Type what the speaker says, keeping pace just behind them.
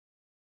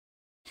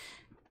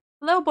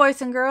Hello,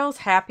 boys and girls.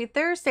 Happy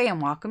Thursday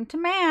and welcome to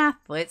math.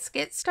 Let's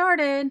get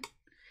started.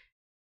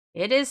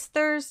 It is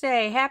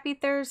Thursday. Happy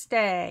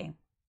Thursday.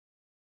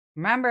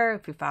 Remember,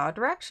 if you follow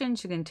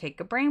directions, you can take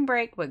a brain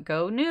break, but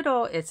go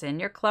noodle. It's in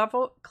your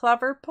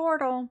clever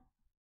portal.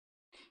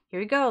 Here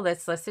we go.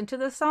 Let's listen to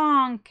the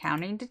song,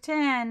 counting to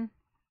 10.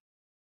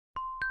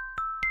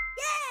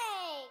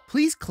 Yay!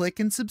 Please click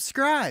and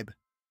subscribe.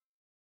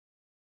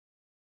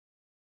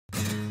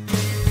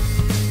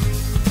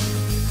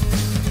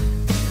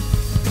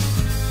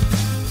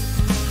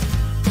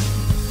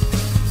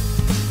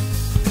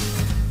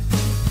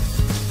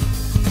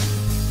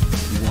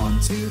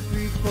 Two,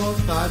 three, four,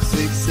 five,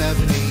 six,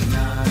 seven, eight,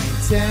 nine,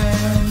 10.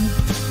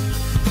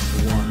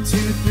 1, 2,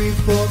 3,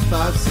 4,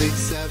 5, 6,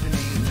 7,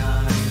 8,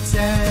 9,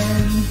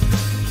 10.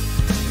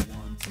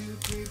 1, 2,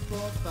 3,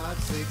 4,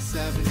 5, 6,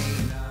 7,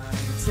 8, 9,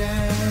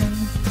 10.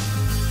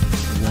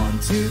 1,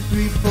 2,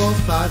 3, 4,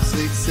 5,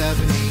 6,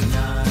 7, 8,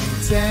 9,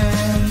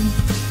 10.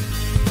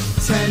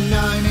 10,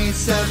 9, 8,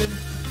 7,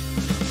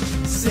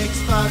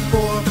 6, 5,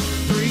 4,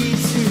 3,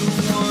 2,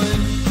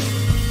 1.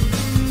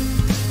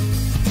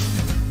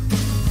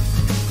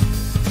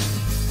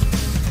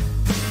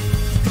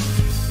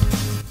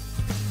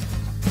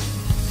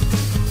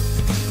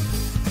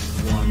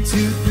 2,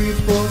 3,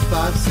 4,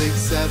 5, 6,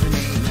 7,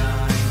 8,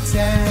 9,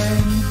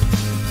 10.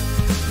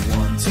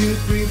 1, 2,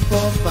 3,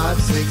 4,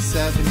 5, 6,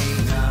 7,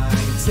 8,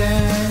 9,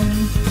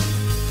 10.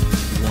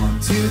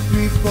 1, 2,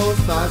 3, 4,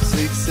 5,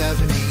 6,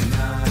 7, 8,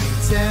 9,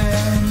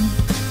 10.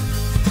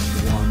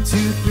 1,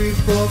 2, 3,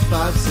 4,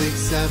 5, 6,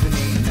 7,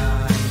 8,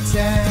 9,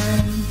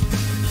 10.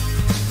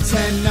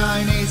 10,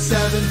 9, 8,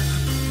 7,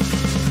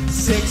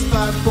 6,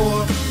 5,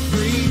 4,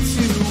 3,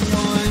 2,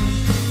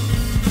 1.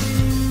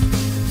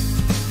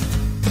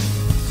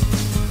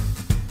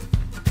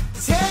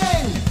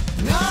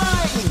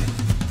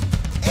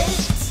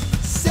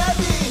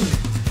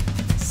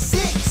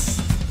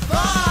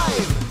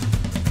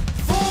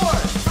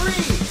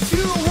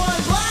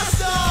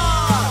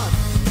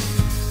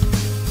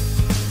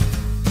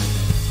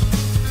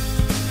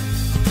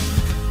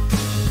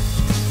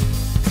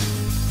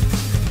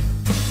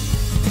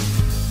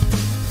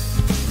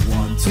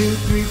 2,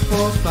 3,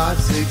 4, 5,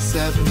 6,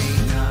 7,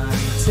 8, 9,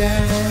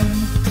 10.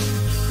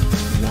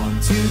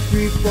 1, 2,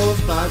 3, 4,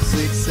 5,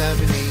 6,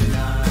 7, 8,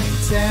 9,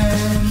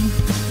 10.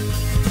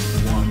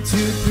 1, 2,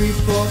 3,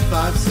 4,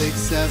 5, 6,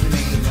 7,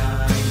 8,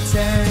 9,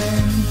 10.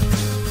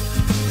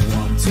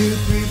 1, 2,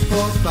 3,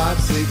 4, 5,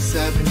 6,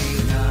 7,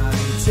 8, 9,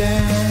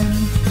 10.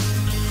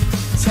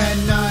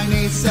 10, 9,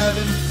 8,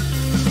 7,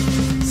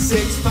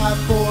 6, 5,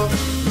 4,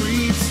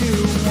 3,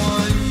 2,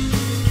 1.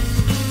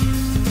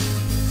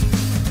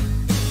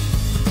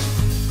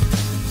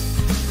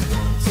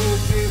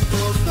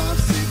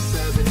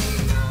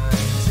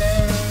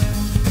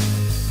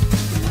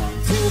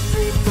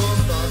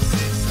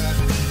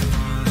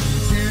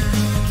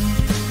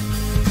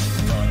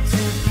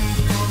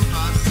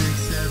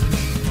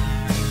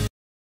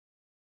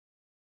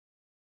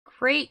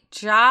 Great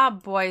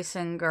job, boys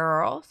and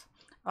girls.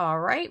 All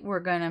right,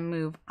 we're going to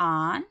move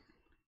on.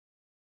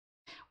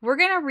 We're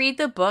going to read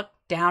the book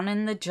Down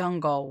in the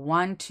Jungle,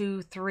 1,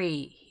 2,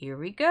 3. Here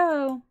we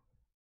go.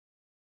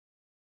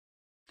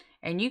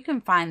 And you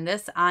can find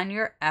this on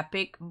your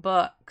Epic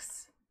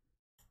Books.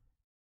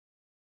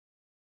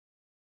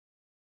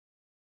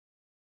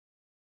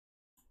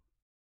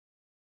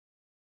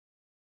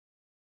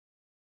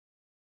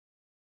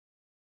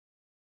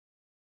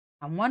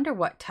 I wonder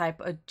what type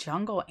of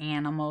jungle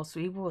animals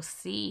we will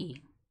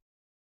see.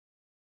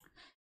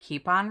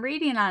 Keep on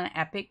reading on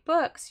Epic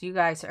Books. You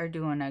guys are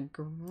doing a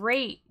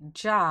great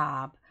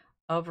job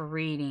of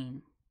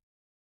reading.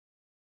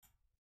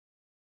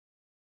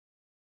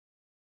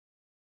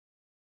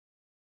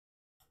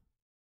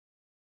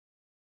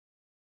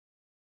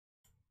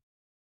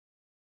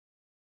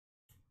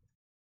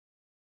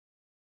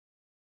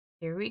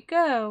 Here we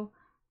go.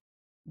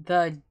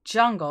 The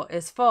jungle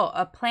is full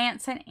of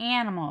plants and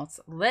animals.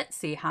 Let's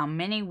see how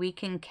many we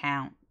can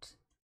count.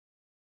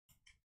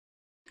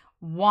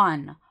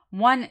 1.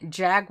 One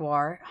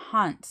jaguar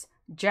hunts.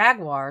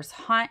 Jaguars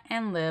hunt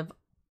and live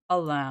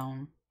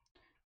alone.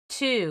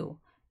 2.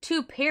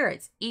 Two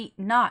parrots eat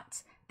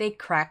nuts. They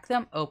crack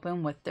them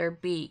open with their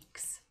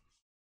beaks.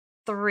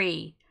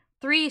 3.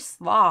 Three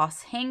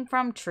sloths hang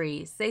from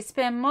trees. They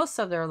spend most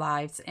of their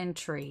lives in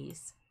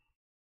trees.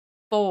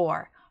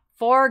 4.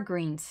 4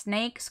 green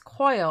snakes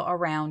coil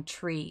around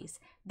trees.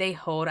 They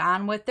hold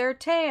on with their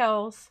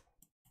tails.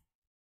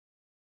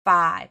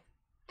 5.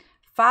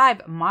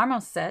 5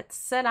 marmosets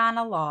sit on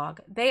a log.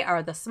 They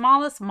are the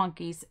smallest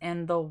monkeys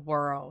in the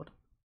world.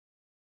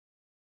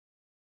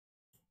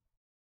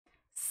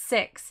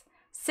 6.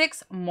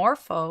 6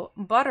 morpho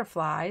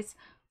butterflies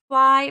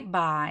fly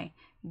by.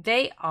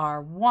 They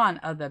are one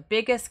of the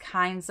biggest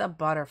kinds of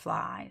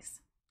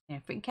butterflies.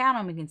 If we count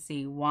them, we can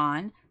see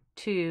 1,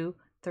 2,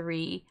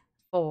 3,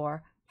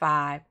 4,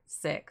 5,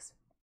 6.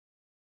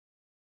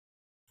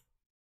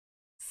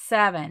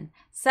 7.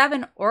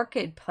 7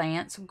 orchid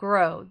plants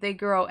grow. They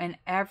grow in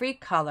every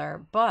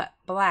color but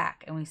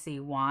black. And we see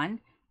 1,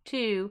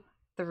 2,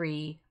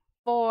 3,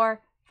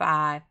 4,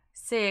 5,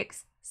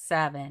 6,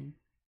 7,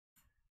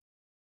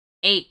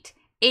 8.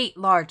 8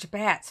 large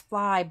bats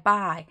fly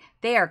by.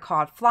 They are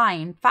called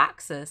flying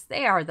foxes.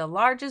 They are the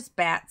largest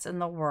bats in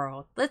the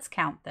world. Let's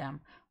count them.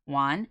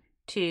 1,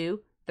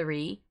 2,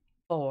 3,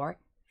 4,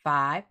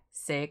 5,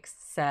 6,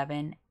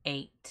 7,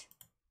 8.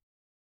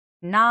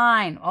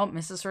 9. Oh,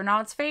 Mrs.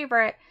 Renaud's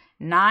favorite.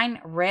 9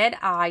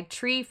 red-eyed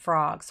tree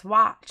frogs.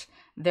 Watch.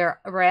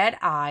 Their red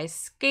eyes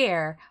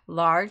scare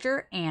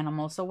larger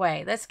animals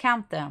away. Let's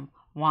count them.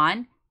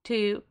 1,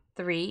 2,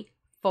 3,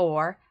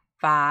 4,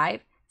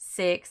 5,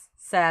 6,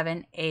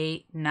 7,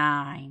 8,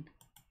 9.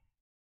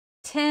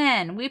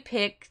 10. We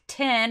picked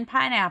 10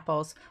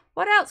 pineapples.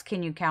 What else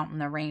can you count in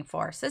the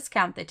rainforest? Let's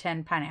count the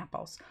 10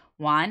 pineapples.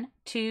 1,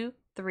 2,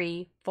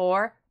 3,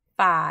 4,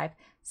 5,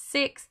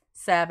 6,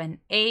 7,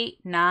 8,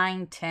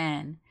 9,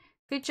 10.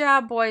 Good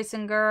job, boys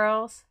and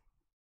girls.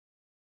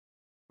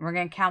 We're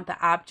going to count the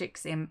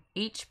objects in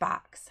each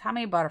box. How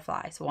many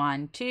butterflies?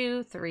 1,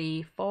 2,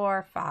 3,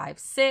 4, 5,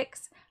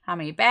 6. How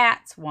many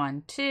bats?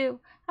 1, 2.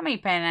 How many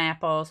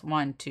pineapples?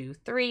 1, 2,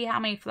 3. How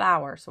many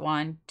flowers?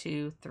 1,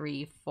 2,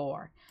 3,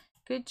 4.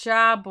 Good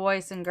job,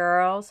 boys and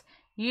girls.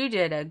 You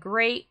did a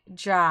great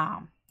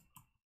job.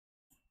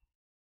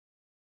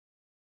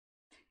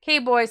 Okay,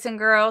 boys and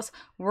girls,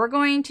 we're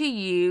going to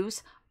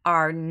use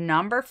our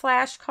number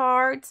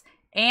flashcards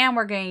and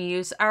we're going to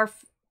use our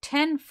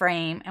 10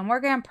 frame and we're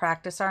going to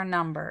practice our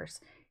numbers.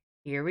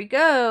 Here we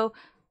go.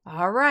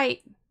 All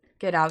right,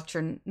 get out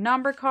your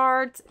number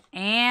cards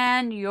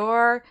and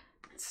your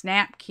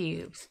snap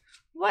cubes.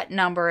 What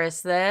number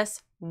is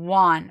this?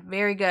 1.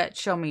 Very good.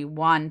 Show me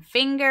one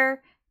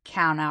finger.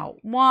 Count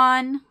out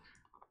 1.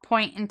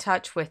 Point and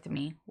touch with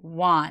me.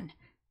 1.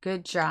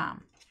 Good job.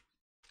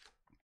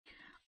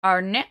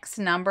 Our next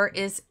number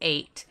is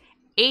 8.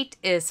 8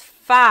 is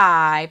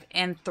 5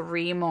 and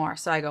 3 more.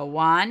 So I go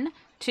 1,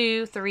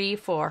 2, 3,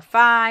 4,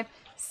 5,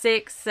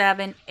 6,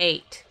 7,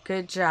 8.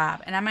 Good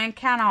job. And I'm going to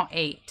count out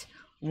 8.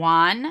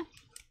 1,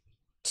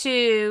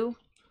 2,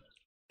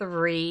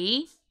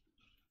 3,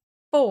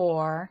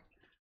 4,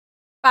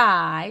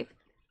 5,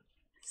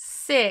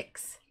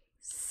 6,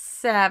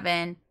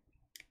 7,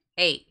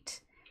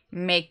 8.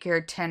 Make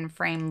your 10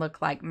 frame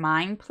look like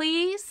mine,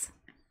 please.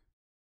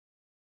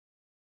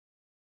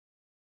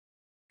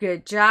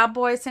 Good job,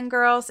 boys and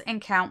girls, and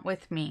count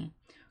with me.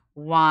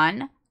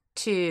 1,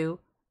 2,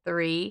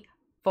 3,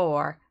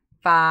 4,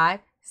 5,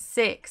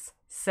 6,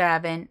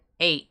 7,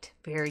 8.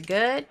 Very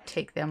good.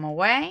 Take them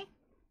away.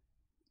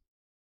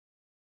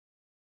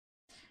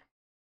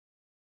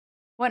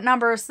 What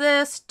number is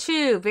this?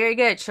 2. Very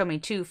good. Show me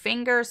 2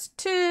 fingers.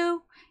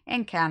 2.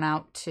 And count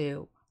out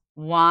 2.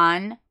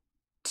 1,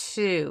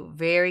 2.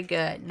 Very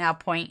good. Now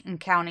point and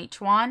count each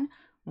one.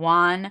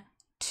 1,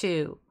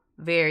 2.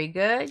 Very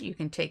good. You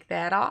can take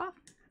that off.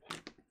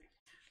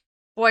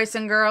 Boys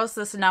and girls,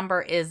 this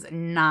number is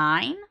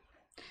 9.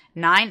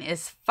 9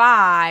 is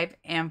 5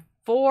 and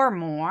 4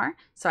 more.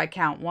 So I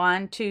count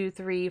 1, 2,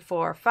 3,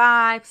 4,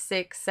 5,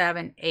 6,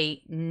 7,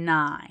 8,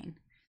 9.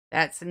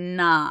 That's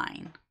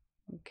 9.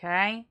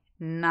 Okay?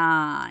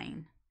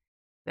 9.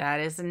 That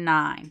is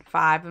 9.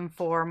 5 and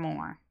 4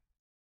 more.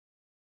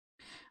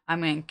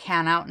 I'm going to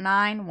count out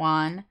 9.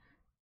 1,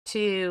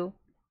 2,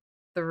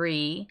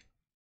 3,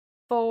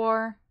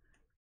 4,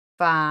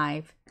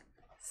 5,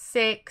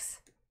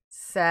 6,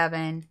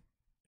 7,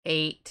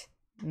 8,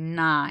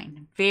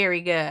 9.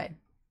 Very good.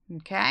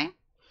 Okay?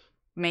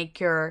 Make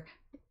your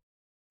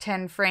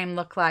 10 frame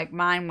look like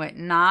mine with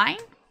 9.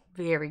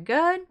 Very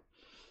good.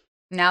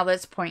 Now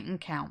let's point and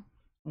count.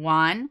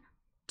 1,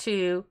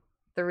 2,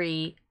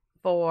 3,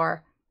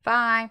 4,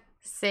 5,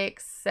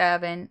 6,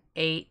 7,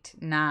 8,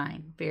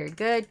 9. Very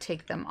good.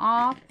 Take them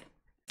off.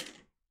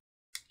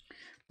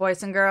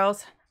 Boys and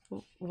girls,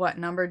 what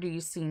number do you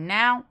see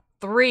now?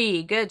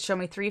 3. Good. Show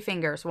me 3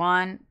 fingers.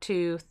 1,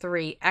 2,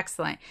 3.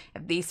 Excellent.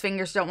 If these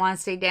fingers don't want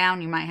to stay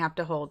down, you might have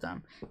to hold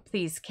them.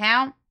 Please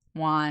count.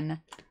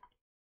 1,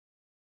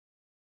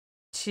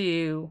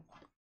 2,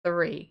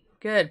 3.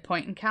 Good.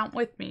 Point and count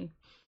with me.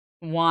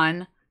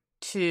 1,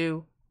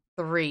 2,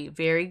 3.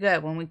 Very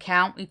good. When we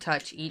count, we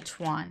touch each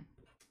one.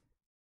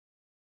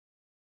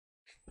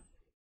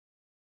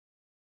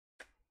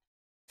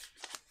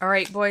 All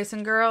right, boys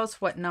and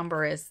girls, what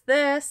number is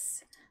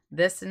this?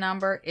 This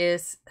number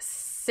is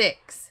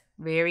 6.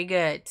 Very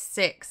good.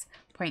 6.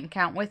 Point and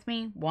count with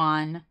me.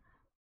 1,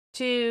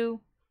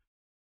 2,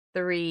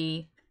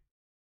 3,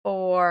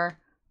 4,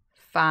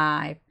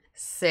 5,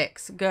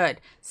 6.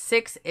 Good.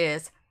 6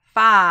 is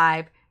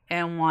 5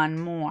 and 1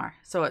 more.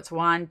 So it's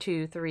 1,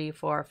 2, 3,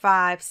 4,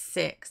 5,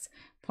 6.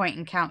 Point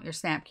and count your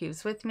snap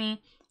cubes with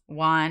me.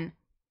 1,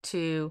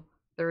 2,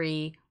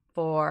 3,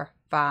 4,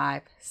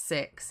 5,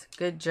 6.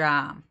 Good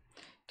job.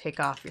 Take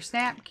off your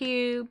snap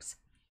cubes.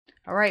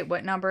 All right,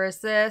 what number is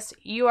this?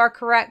 You are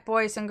correct,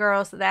 boys and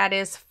girls. That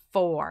is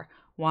 4.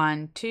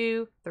 1,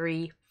 2,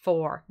 3,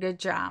 4. Good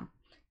job.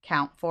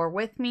 Count 4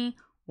 with me.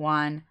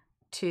 1,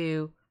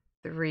 2,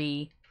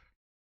 3,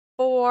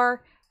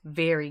 4.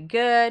 Very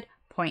good.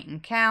 Point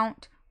and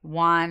count.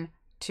 1,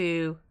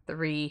 2,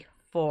 3,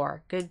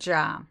 4. Good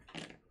job.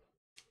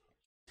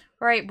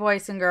 All right,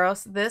 boys and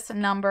girls, this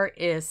number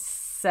is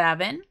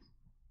 7.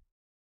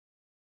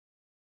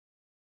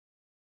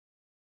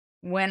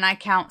 When I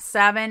count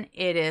 7,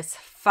 it is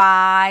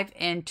 5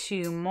 and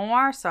 2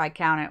 more. So I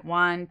count it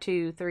 1,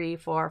 2, 3,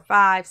 4,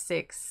 5,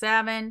 6,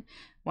 7.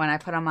 When I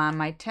put them on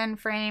my 10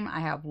 frame, I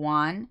have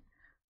 1,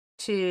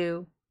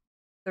 2,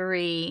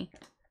 3,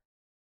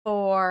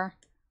 4,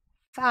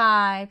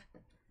 5,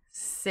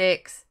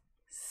 6,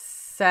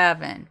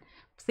 7.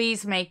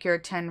 Please make your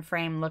 10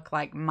 frame look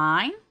like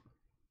mine.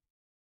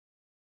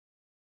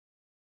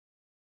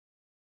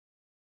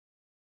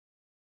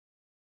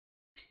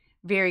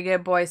 Very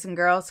good, boys and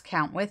girls.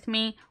 Count with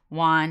me.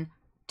 1,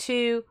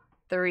 2,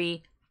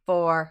 3,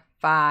 4,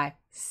 5,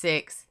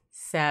 6,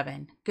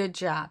 7. Good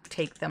job.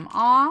 Take them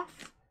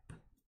off.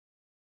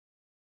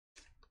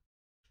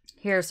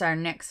 Here's our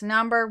next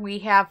number. We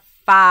have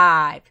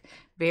 5.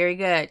 Very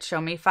good. Show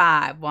me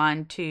 5.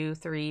 1, 2,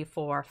 3,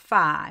 4,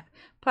 5.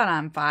 Put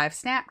on 5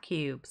 snap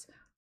cubes.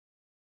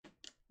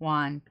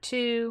 1,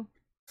 2,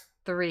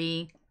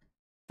 3,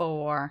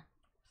 4,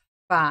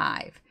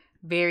 5.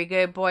 Very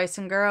good, boys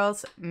and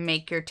girls.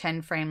 Make your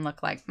 10 frame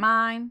look like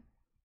mine.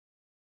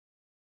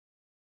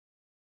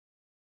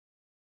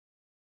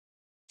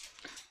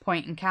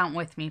 Point and count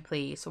with me,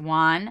 please.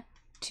 1,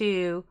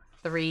 2,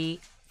 3,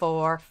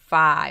 4,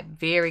 5.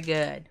 Very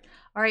good.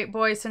 All right,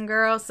 boys and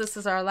girls, this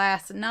is our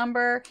last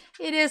number.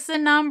 It is the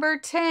number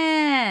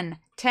 10.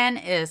 10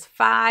 is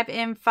 5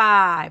 and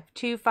 5.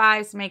 2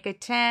 5s make a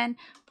 10.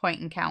 Point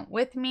and count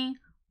with me.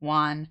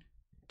 1,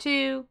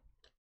 2,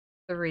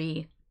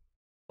 3,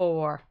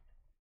 4,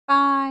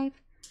 5,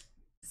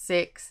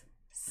 6,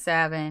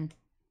 7,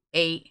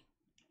 8,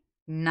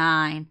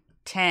 9,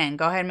 10.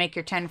 Go ahead and make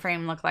your 10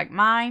 frame look like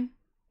mine.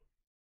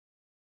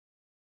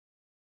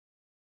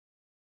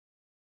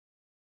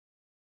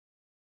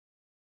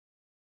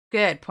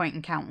 Good. Point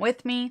and count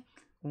with me.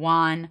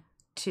 1,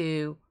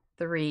 2,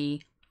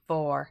 3,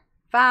 4,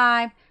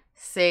 5,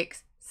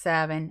 6,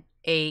 7,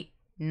 8,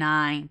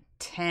 9,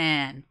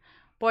 10.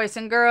 Boys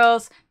and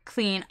girls,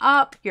 clean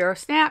up your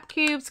snap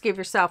cubes. Give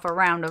yourself a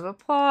round of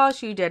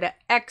applause. You did an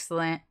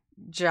excellent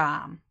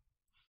job.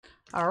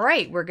 All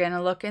right, we're going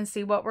to look and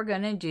see what we're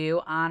going to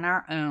do on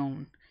our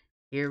own.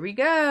 Here we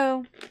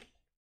go.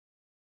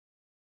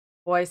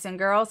 Boys and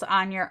girls,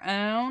 on your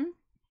own,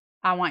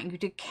 I want you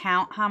to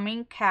count how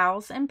many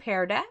cows in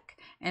Pear Deck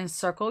and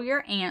circle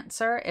your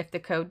answer. If the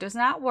code does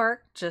not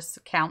work,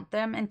 just count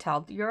them and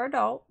tell your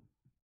adult.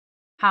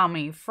 How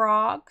many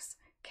frogs?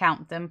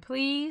 Count them,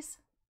 please.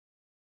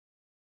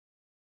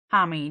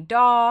 How many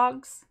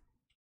dogs?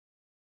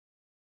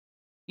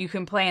 You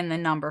can play in the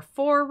number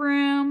 4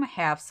 room.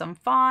 Have some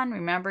fun.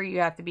 Remember,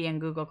 you have to be in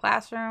Google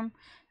Classroom.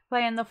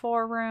 Play in the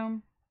 4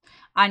 room.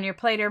 On your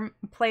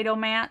Play-Doh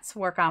mats,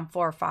 work on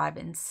 4, 5,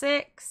 and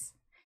 6.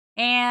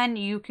 And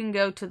you can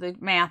go to the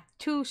Math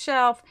 2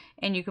 shelf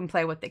and you can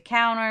play with the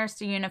counters,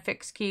 the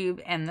Unifix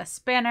cube, and the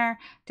spinner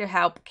to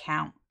help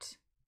count.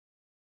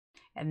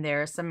 And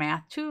there's the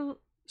Math 2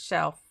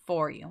 shelf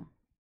for you.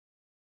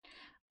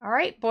 All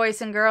right,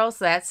 boys and girls,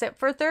 that's it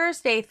for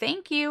Thursday.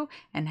 Thank you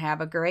and have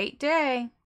a great day.